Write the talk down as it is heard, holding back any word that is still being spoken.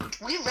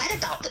we read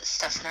about this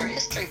stuff in our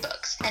history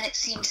books, and it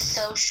seemed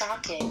so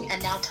shocking.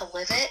 And now to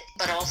live it,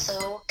 but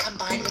also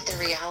combined with the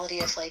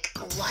reality of like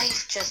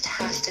life just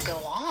has to go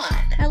on.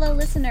 Hello,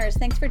 listeners.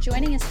 Thanks for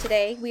joining us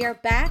today. We are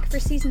back for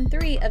season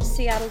 3 of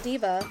Seattle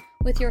Diva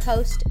with your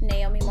host,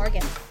 Naomi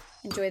Morgan.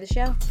 Enjoy the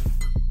show.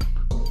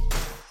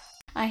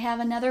 I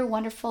have another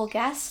wonderful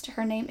guest.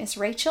 Her name is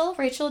Rachel.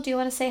 Rachel, do you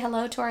want to say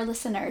hello to our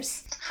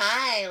listeners?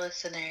 Hi,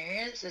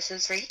 listeners. This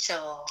is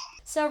Rachel.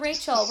 So,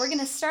 Rachel, we're going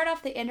to start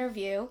off the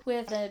interview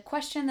with a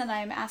question that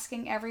I'm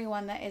asking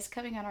everyone that is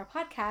coming on our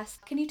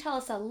podcast. Can you tell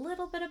us a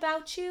little bit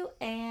about you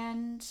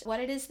and what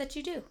it is that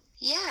you do?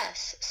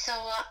 Yes, so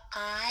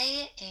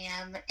I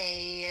am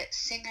a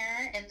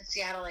singer in the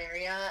Seattle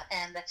area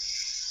and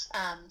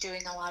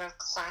doing a lot of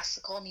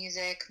classical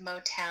music,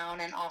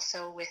 Motown, and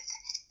also with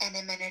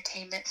NM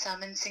Entertainment,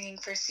 some and singing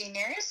for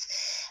seniors.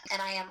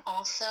 And I am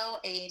also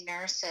a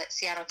nurse at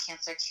Seattle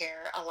Cancer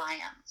Care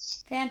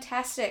Alliance.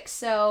 Fantastic.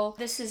 So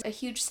this is a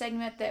huge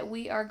segment that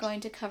we are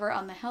going to cover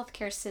on the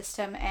healthcare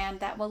system,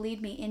 and that will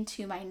lead me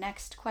into my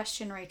next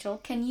question, Rachel.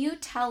 Can you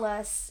tell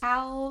us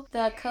how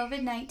the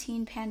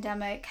COVID-19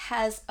 pandemic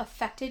has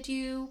affected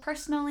you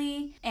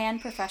personally and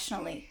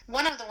professionally?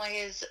 One of the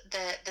ways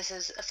that this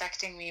is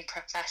affecting me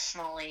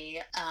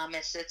professionally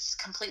is it's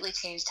completely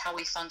changed how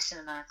we function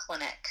in our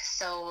clinic.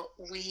 So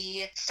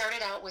we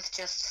started out with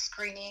just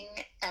screening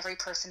every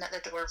person at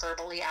the door,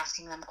 verbally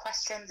asking them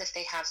questions if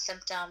they have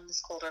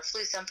symptoms, cold or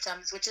flu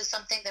symptoms, which is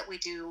something that we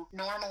do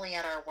normally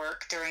at our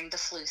work during the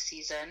flu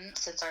season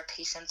since our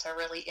patients are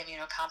really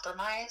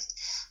immunocompromised.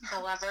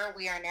 However,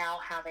 we are now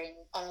having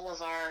all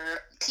of our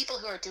people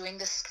who are doing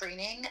the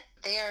screening,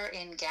 they are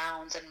in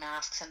gowns and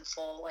masks and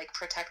full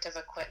protective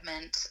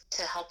equipment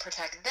to help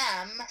protect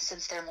them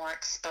since they're more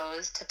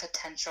exposed to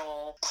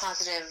potential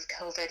positive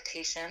COVID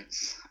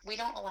patients. We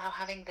don't allow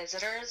having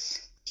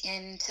visitors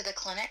into the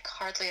clinic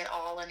hardly at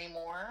all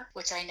anymore,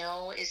 which I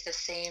know is the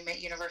same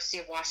at University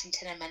of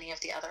Washington and many of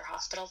the other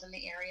hospitals in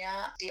the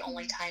area. The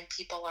only time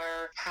people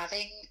are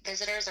having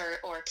visitors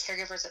or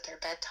caregivers at their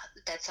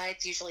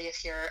bedsides, usually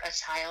if you're a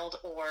child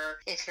or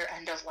if you're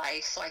end of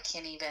life. So I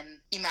can't even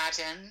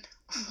imagine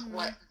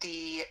what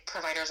the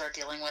providers are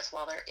dealing with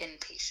while they're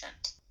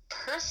inpatient.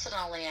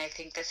 Personally, I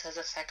think this has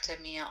affected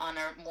me on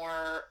a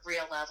more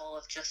real level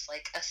of just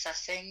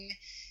assessing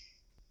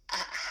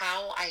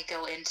how I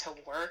go into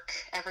work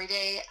every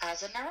day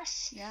as a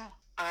nurse. Yeah.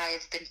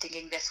 I've been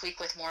thinking this week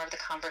with more of the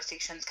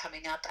conversations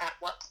coming up, at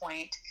what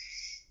point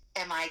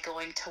am I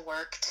going to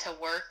work,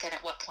 and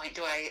at what point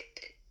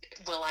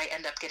will I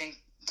end up getting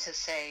to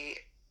say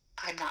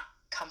I'm not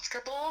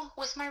comfortable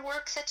with my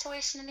work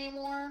situation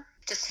anymore?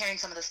 Just hearing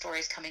some of the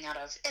stories coming out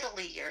of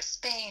Italy or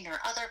Spain or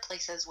other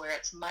places where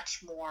it's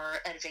much more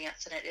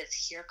advanced than it is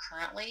here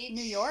currently.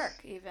 New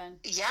York, even.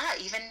 Yeah,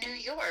 even New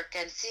York,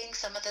 and seeing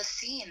some of the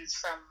scenes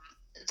from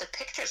the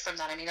pictures from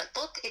that. I mean,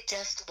 it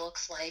just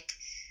looks like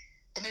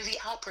the movie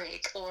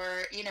Outbreak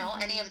or,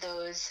 any of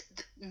those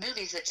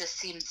movies that just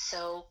seemed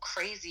so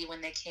crazy when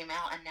they came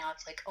out. And now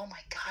it's like, oh my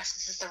gosh,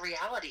 this is the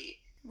reality.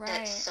 Right.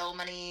 That so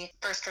many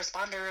first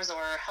responders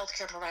or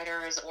healthcare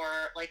providers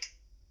or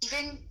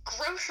even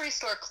grocery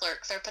store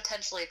clerks are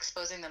potentially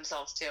exposing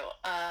themselves to.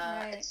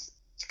 Right. It's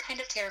kind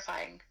of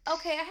terrifying.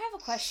 Okay, I have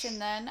a question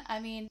then. I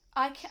mean,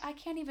 I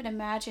can't even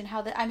imagine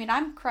how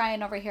I'm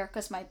crying over here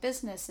because my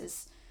business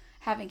is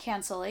having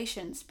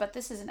cancellations, but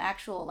this is an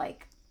actual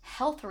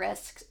health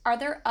risk. Are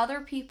there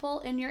other people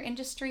in your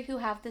industry who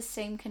have the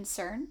same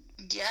concern?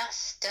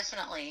 Yes,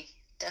 definitely.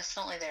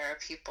 Definitely there are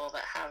people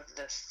that have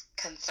this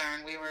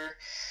concern. We were,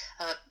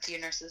 a few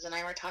nurses and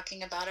I were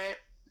talking about it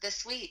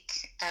this week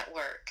at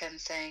work and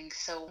saying,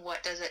 so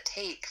what does it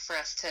take for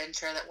us to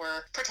ensure that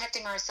we're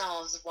protecting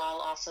ourselves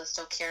while also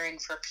still caring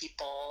for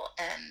people?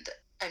 And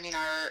I mean,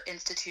 our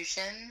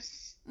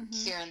institutions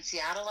here in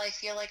Seattle, I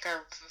feel like,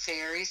 are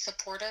very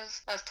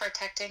supportive of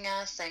protecting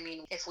us. I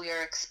mean, if we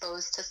are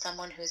exposed to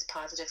someone who's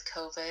positive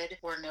COVID,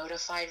 we're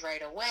notified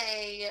right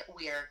away.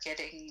 We are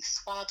getting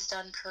swabs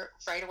done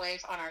right away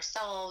on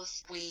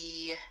ourselves.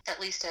 We, at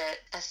least at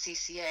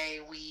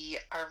SCCA, we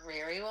are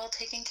very well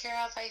taken care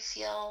of, I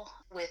feel,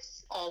 with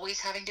always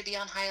having to be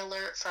on high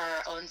alert for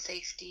our own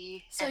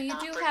safety. So you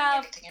do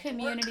have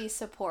community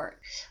support.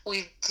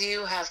 We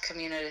do have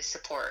community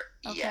support.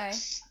 Okay.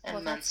 Yes, well,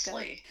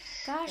 immensely.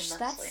 Gosh,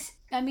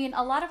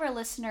 a lot of our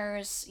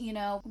listeners,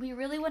 we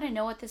really want to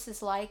know what this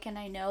is like, and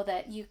I know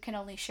that you can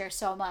only share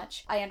so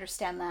much. I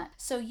understand that.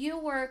 So you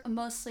work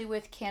mostly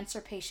with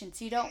cancer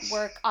patients. You don't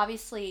work,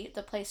 obviously,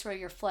 the place where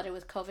you're flooded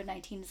with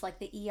COVID-19 is like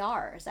the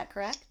ER. Is that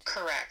correct?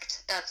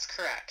 Correct. That's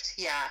correct.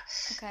 Yeah.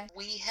 Okay.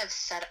 We have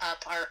set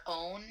up our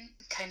own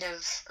kind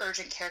of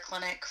urgent care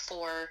clinic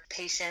for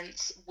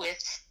patients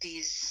with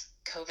these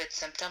COVID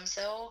symptoms,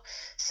 though.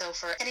 So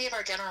for any of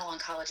our general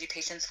oncology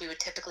patients, we would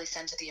typically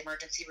send to the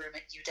emergency room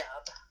at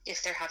UW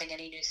if they're having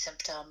any new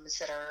symptoms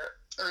that are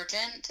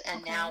urgent.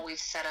 And now we've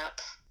set up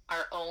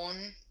our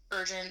own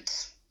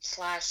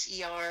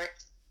urgent/ER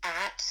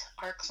at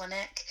our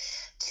clinic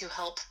to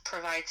help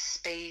provide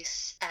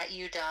space at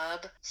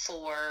UW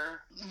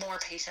for more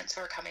patients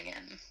who are coming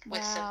in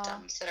with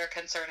symptoms that are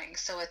concerning.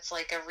 So it's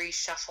like a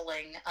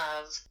reshuffling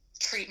of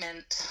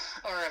treatment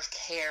or of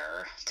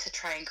care to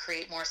try and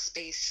create more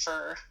space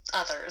for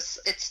others.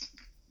 It's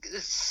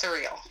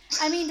surreal.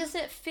 I mean, does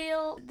it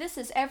feel, this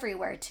is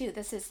everywhere too.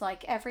 This is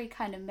like every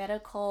kind of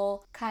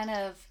medical kind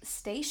of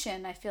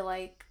station. I feel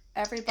like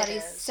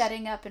everybody's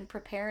setting up and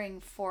preparing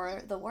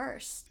for the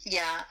worst.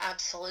 Yeah,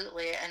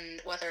 absolutely.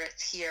 And whether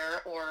it's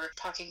here or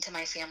talking to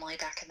my family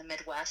back in the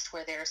Midwest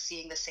where they're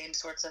seeing the same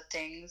sorts of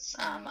things,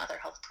 other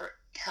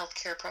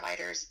healthcare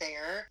providers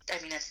there.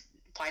 I mean, it's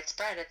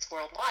widespread. It's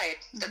worldwide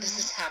that this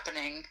is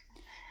happening.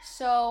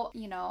 So,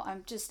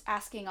 I'm just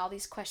asking all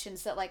these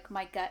questions that like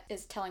my gut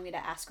is telling me to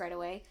ask right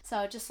away.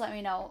 So just let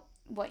me know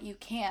what you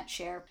can't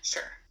share.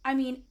 Sure. I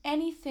mean,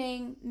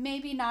 anything,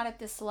 maybe not at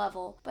this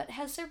level, but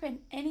has there been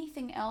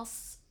anything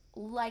else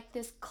like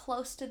this,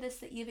 close to this,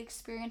 that you've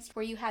experienced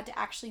where you had to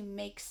actually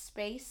make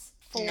space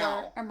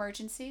for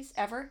emergencies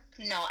ever?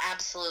 No,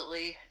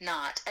 absolutely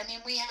not. I mean,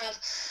 we have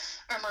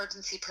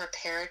emergency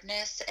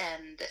preparedness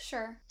and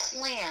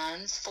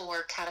plans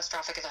for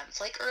catastrophic events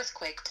like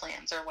earthquake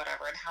plans or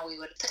whatever, and how we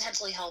would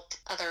potentially help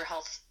other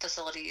health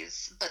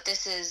facilities. But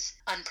this is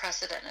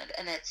unprecedented,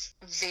 and it's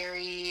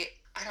very,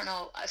 I don't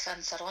know if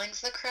unsettling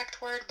is the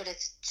correct word, but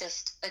it's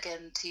just,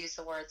 again, to use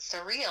the word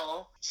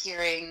surreal,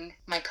 hearing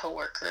my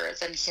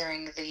coworkers and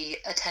hearing the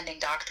attending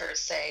doctors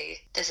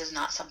say, this is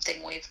not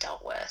something we've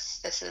dealt with.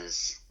 This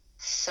is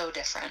so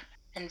different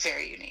and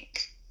very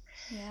unique.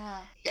 Yeah.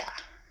 Yeah.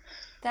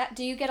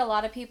 Do you get a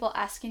lot of people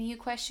asking you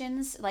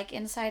questions, like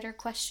insider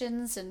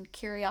questions and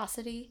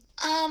curiosity?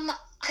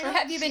 Or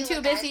have you been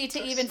too busy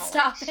to even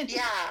stop?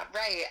 Yeah,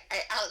 right.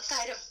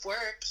 Outside of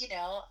work,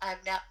 I'm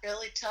not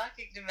really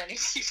talking to many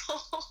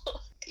people.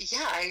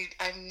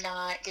 I'm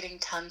not getting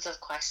tons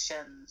of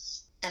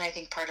questions. And I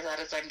think part of that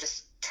is I'm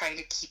just trying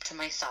to keep to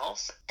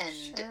myself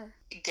and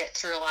get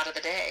through a lot of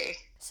the day.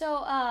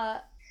 So,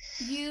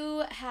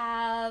 you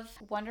have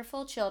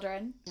wonderful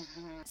children.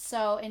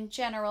 So in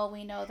general,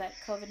 we know that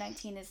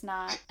COVID-19 is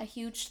not a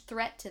huge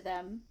threat to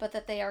them, but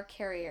that they are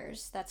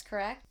carriers. That's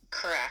correct?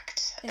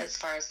 Correct, as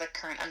far as the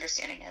current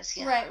understanding is,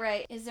 yeah.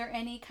 Right. Is there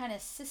any kind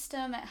of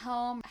system at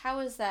home? How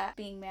is that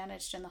being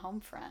managed in the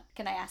home front?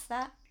 Can I ask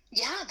that?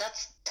 Yeah,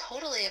 that's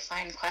totally a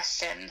fine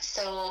question.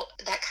 So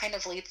that kind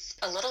of leads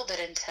a little bit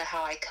into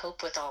how I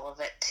cope with all of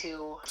it,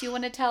 too. Do you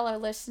want to tell our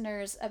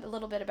listeners a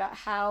little bit about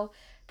how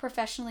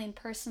professionally and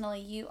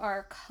personally you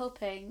are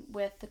coping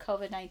with the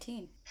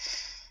COVID-19?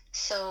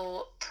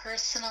 So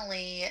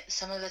personally,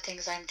 some of the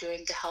things I'm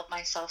doing to help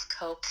myself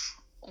cope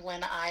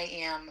when I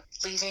am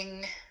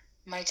leaving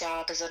my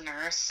job as a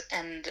nurse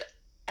and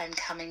I'm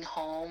coming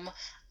home,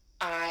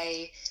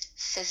 I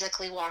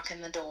physically walk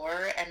in the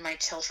door, and my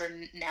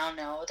children now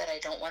know that I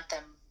don't want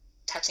them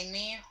touching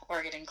me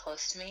or getting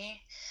close to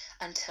me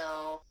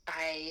until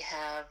I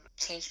have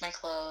changed my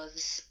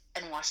clothes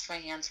and washed my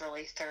hands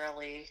really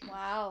thoroughly.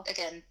 Wow.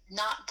 Again,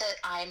 not that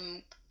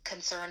I'm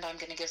concerned I'm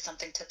going to give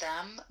something to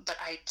them, but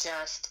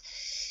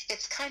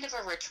it's kind of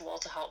a ritual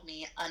to help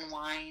me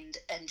unwind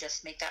and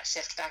just make that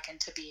shift back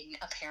into being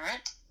a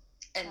parent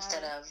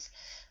instead of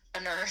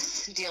a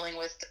nurse dealing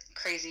with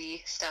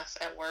crazy stuff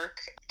at work.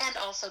 And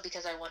also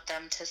because I want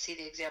them to see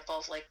the example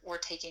of, like, we're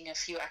taking a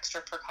few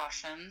extra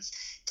precautions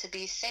to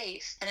be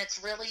safe. And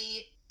it's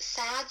really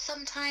sad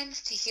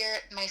sometimes to hear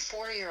my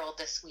 4-year-old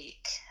this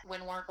week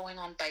when we're going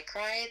on bike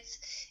rides.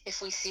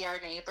 If we see our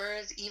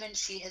neighbors, even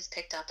she has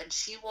picked up and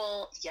she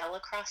will yell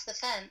across the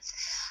fence,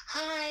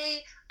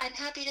 "Hi, I'm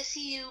happy to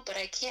see you, but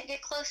I can't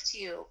get close to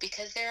you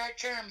because there are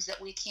germs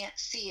that we can't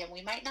see, and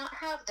we might not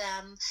have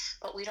them,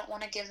 but we don't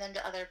want to give them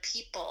to other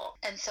people."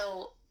 And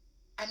so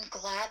I'm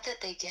glad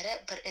that they get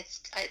it, but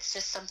it's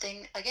just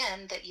something,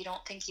 again, that you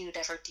don't think you'd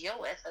ever deal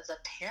with as a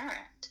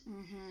parent.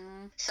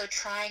 So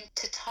trying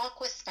to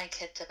talk with my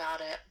kids about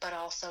it, but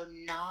also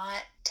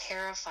not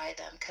terrify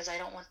them, because I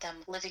don't want them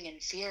living in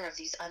fear of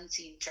these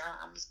unseen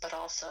germs, but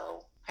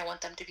also I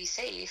want them to be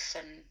safe,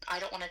 and I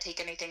don't want to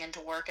take anything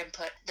into work and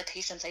put the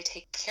patients I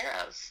take care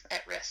of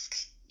at risk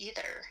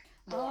either.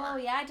 Oh,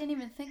 yeah, I didn't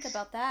even think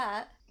about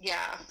that.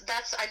 Yeah,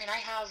 I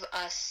have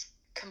us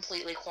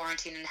completely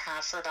quarantined and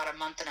have for about a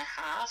month and a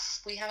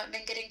half. We haven't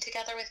been getting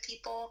together with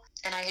people,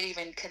 and I had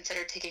even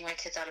considered taking my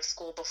kids out of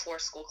school before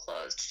school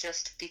closed,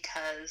 just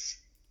because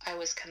I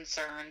was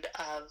concerned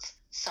of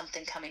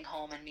something coming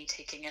home and me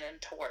taking it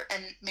into work.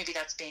 And maybe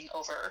that's being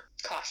over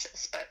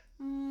cautious, but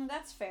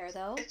that's fair,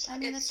 though.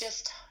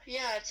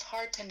 It's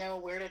hard to know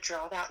where to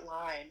draw that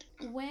line.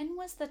 When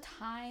was the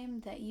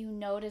time that you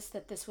noticed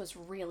that this was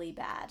really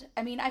bad?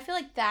 I mean, I feel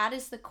like that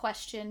is the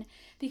question,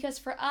 because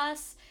for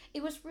us,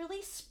 it was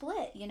really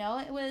split,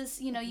 It was,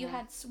 you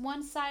had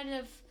one side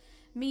of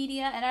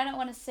media, and I don't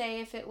want to say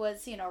if it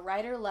was,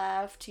 right or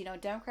left,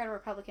 Democrat or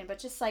Republican, but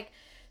just like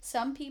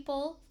some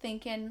people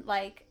thinking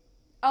like,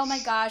 oh my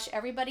gosh,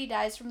 everybody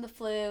dies from the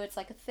flu, it's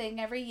like a thing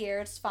every year,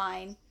 it's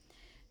fine,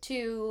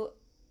 to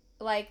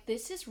like,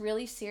 this is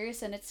really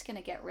serious and it's going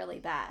to get really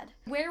bad.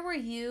 Where were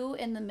you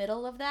in the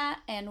middle of that,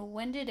 and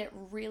when did it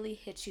really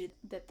hit you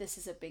that this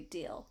is a big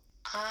deal?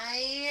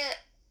 I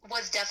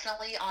was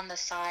definitely on the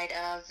side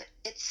of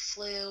it's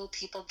flu,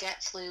 people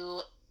get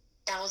flu,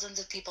 thousands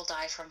of people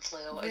die from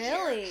flu a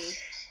year. Really?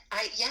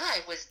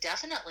 I was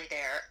definitely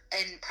there,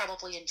 and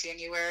probably in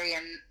January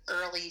and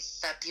early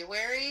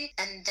February.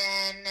 And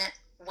then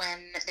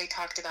when they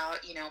talked about,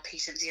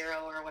 patient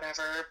zero or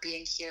whatever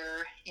being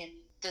here in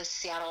the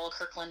Seattle,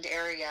 Kirkland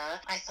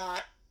area, I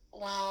thought,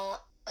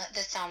 well,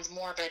 this sounds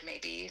morbid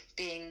maybe,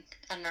 being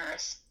a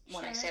nurse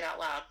when I say it out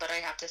loud, but I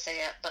have to say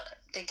it, but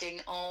thinking,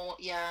 oh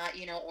yeah,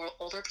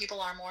 older people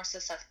are more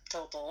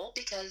susceptible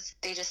because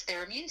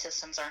their immune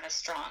systems aren't as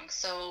strong.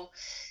 So,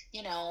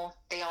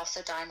 they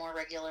also die more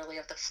regularly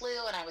of the flu,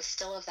 and I was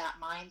still of that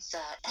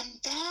mindset. And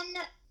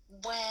then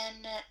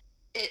when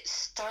it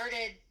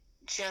started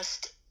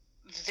just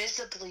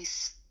visibly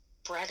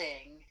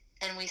spreading,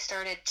 and we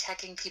started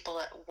checking people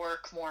at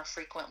work more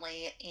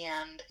frequently,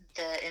 and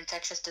the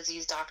infectious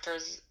disease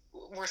doctors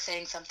were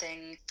saying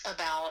something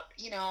about,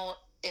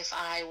 if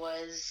I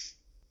was,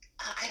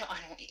 I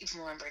don't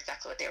even remember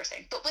exactly what they were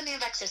saying, but when the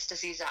infectious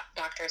disease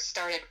doctors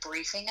started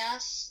briefing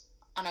us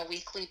on a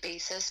weekly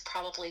basis,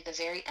 probably the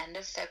very end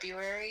of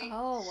February.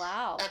 Oh,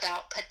 wow.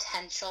 About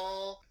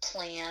potential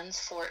plans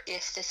for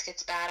if this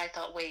gets bad, I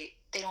thought, wait,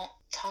 they don't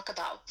talk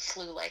about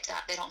flu like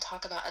that. They don't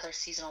talk about other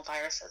seasonal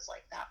viruses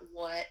like that.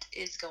 What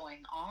is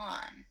going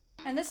on?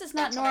 And this is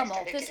not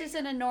normal. This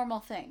isn't a normal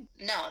thing.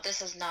 No,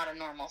 this is not a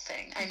normal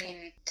thing. Okay. I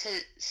mean, to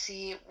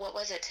see, what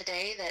was it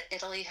today, that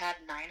Italy had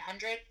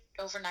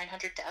over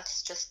 900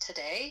 deaths just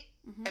today?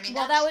 Mm-hmm. I mean,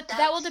 well,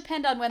 that will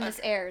depend on when this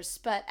airs,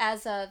 but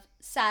as of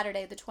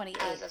Saturday the 28th.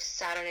 As of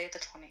Saturday the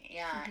 28th,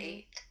 yeah, mm-hmm.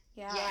 8th.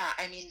 Yeah,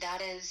 I mean,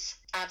 that is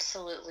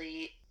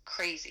absolutely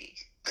crazy.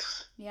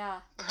 Yeah.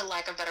 For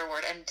lack of a better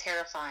word, and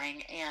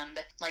terrifying, and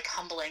like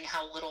humbling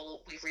how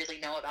little we really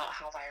know about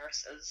how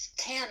viruses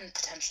can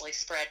potentially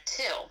spread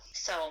too.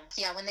 So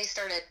yeah, when they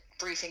started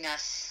briefing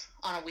us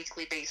on a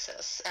weekly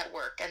basis at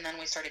work, and then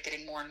we started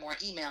getting more and more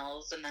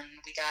emails, and then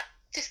we got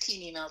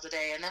 15 emails a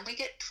day, and then we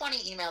get 20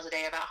 emails a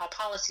day about how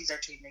policies are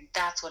changing.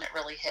 That's when it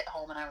really hit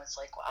home, and I was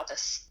like, wow,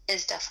 this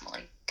is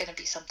definitely going to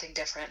be something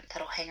different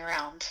that'll hang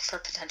around for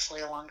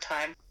potentially a long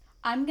time.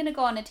 I'm going to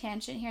go on a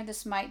tangent here.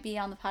 This might be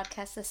on the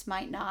podcast, this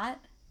might not.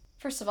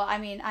 First of all, I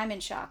mean, I'm in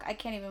shock. I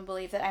can't even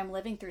believe that I'm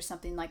living through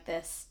something like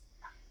this.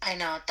 I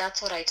know. That's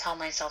what I tell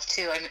myself,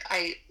 too.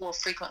 I will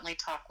frequently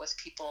talk with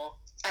people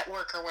at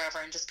work or wherever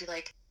and just be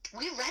like,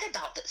 we read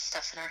about this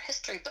stuff in our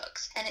history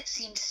books, and it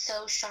seemed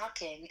so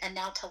shocking. And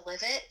now to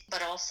live it,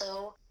 but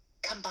also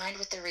combined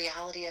with the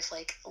reality of,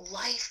 like,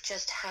 life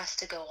just has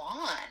to go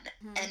on.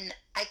 Mm-hmm. And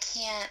I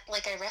can't,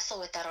 I wrestle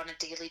with that on a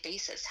daily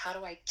basis. How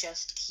do I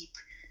just keep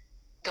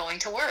going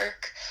to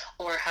work,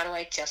 or how do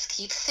I just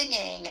keep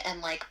singing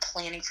and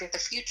planning for the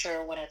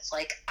future when it's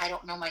I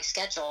don't know my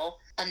schedule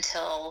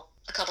until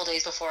a couple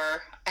days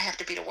before I have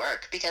to be to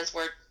work because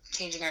we're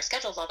changing our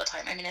schedules all the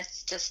time. I mean,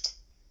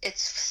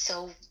 it's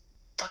so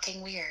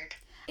fucking weird.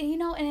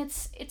 And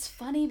it's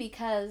funny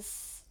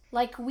because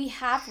we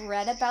have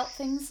read about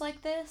things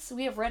like this.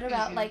 We have read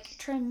about mm-hmm.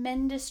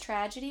 Tremendous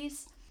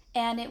tragedies,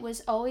 and it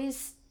was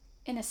always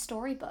in a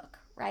storybook,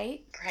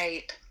 right?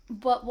 Right.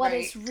 But what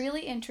is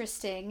really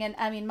interesting, and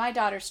I mean, my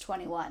daughter's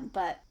 21,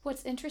 but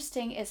what's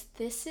interesting is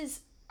this is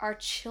our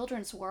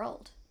children's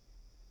world.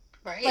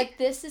 Right.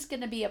 This is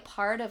going to be a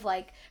part of,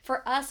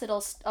 for us,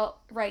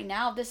 right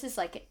now, this is,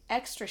 an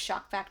extra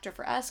shock factor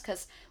for us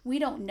because we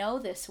don't know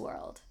this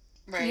world.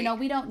 Right.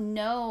 We don't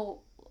know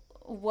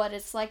what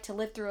it's like to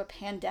live through a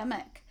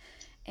pandemic.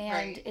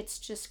 And it's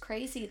just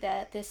crazy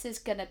that this is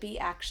going to be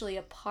actually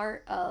a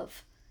part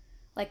of,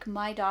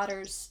 my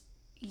daughter's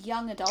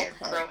young adulthood.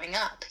 They're growing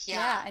up,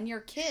 yeah. And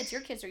your kids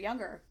are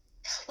younger.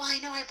 Well, I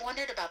know, I've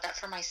wondered about that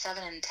for my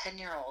 7 and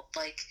 10-year-old.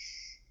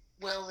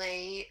 Will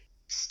they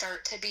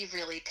start to be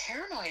really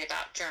paranoid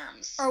about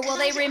germs? Or will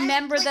they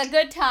remember the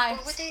good times?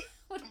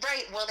 Or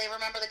will they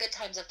remember the good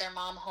times of their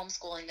mom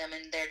homeschooling them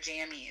in their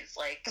jammies?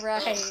 Right.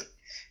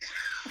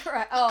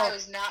 Right. Oh. I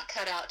was not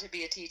cut out to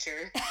be a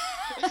teacher.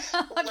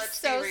 I'm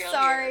so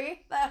sorry. Here.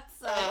 That's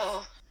so...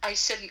 Oh, I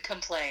shouldn't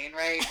complain,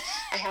 right?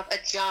 I have a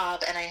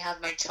job and I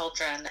have my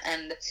children,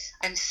 and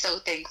I'm so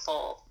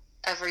thankful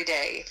every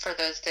day for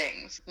those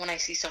things when I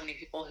see so many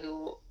people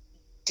who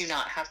do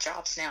not have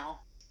jobs now.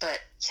 But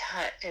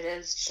yeah, it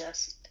is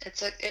just,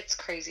 it's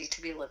crazy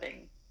to be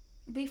living.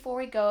 Before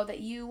we go, that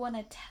you want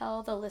to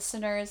tell the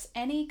listeners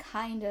any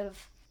kind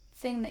of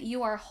thing that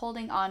you are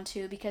holding on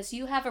to, because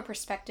you have a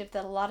perspective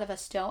that a lot of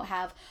us don't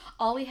have.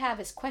 All we have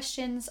is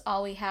questions.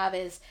 All we have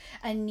is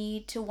a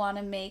need to want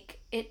to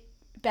make it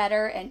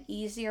better and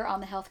easier on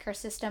the healthcare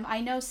system.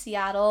 I know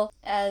Seattle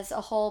as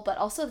a whole, but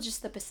also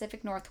just the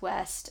Pacific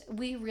Northwest,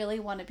 we really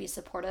want to be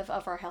supportive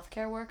of our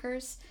healthcare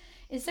workers.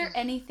 Is there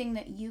anything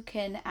that you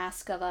can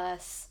ask of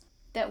us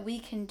that we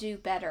can do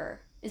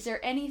better? Is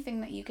there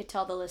anything that you could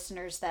tell the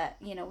listeners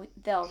that,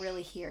 they'll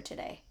really hear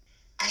today?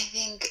 I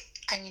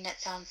mean, it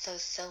sounds so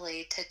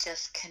silly to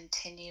just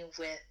continue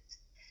with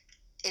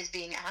is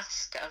being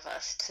asked of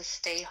us to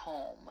stay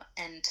home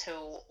and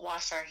to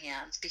wash our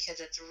hands, because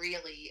it's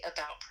really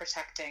about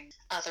protecting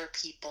other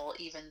people,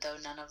 even though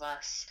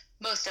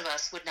most of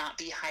us would not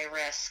be high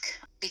risk,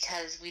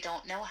 because we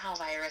don't know how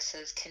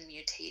viruses can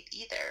mutate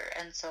either.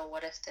 And so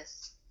what if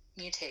this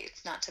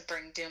mutates? Not to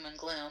bring doom and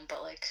gloom,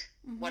 but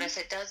what if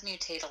it does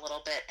mutate a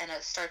little bit and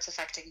it starts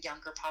affecting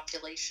younger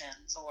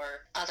populations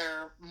or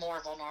other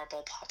more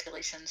vulnerable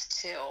populations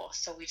too?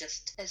 So we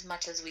just, as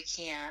much as we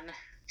can,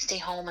 stay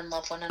home and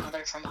love one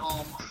another from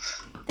home.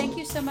 Thank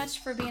you so much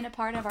for being a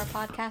part of our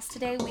podcast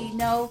today. We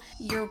know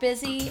you're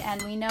busy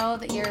and we know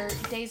that your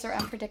days are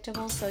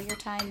unpredictable, so your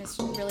time is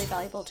really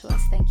valuable to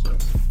us. Thank you.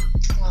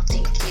 Well,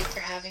 thank you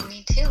for having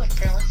me too, and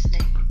for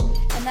listening.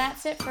 And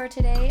that's it for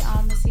today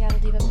on the Seattle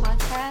Diva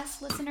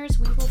podcast. Listeners,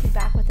 we will be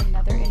back with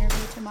another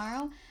interview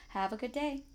tomorrow. Have a good day.